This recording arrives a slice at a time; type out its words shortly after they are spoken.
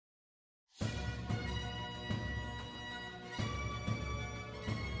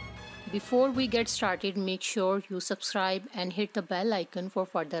Before we get started, make sure you subscribe and hit the bell icon for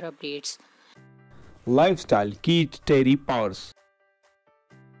further updates. Lifestyle Keith Tyree Powers.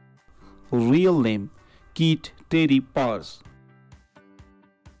 Real name Keith Tyree Powers.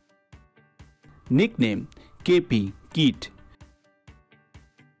 Nickname KP Keith.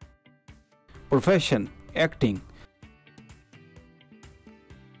 Profession acting.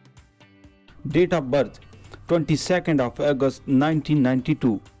 Date of birth 22nd of August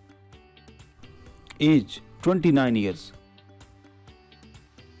 1992. Age 29 years.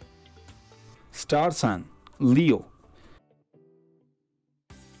 Star sign Leo.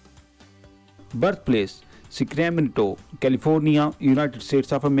 Birthplace Sacramento, California, United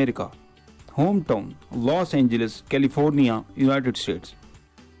States of America. Hometown Los Angeles, California, United States.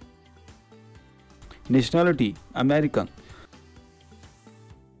 Nationality American.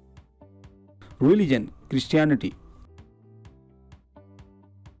 Religion Christianity.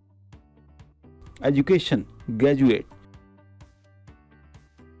 Education graduate.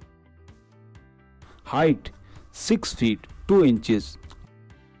 Height 6 feet 2 inches.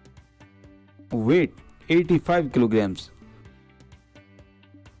 Weight 85 kilograms.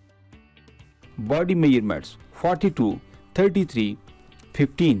 Body measurements 42, 33,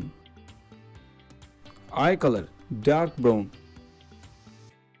 15. Eye color dark brown.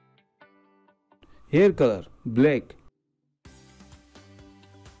 Hair color black.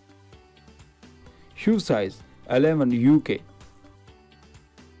 Shoe size 11 UK.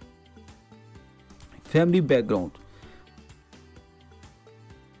 Family background.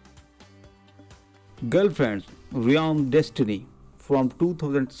 Girlfriends Rian Destiny from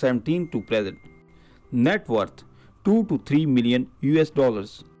 2017 to present. Net worth 2 to 3 million US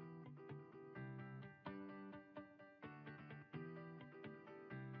dollars.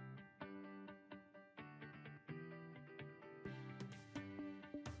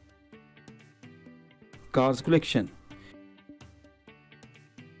 Cars collection.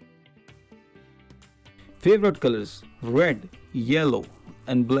 Favorite colors red, yellow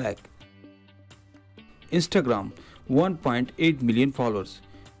and black. Instagram 1.8 million followers.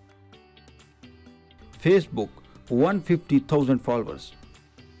 Facebook 150,000 followers.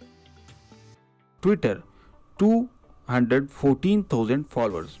 Twitter 214,000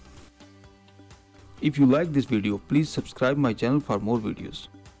 followers. If you like this video, please subscribe my channel for more videos.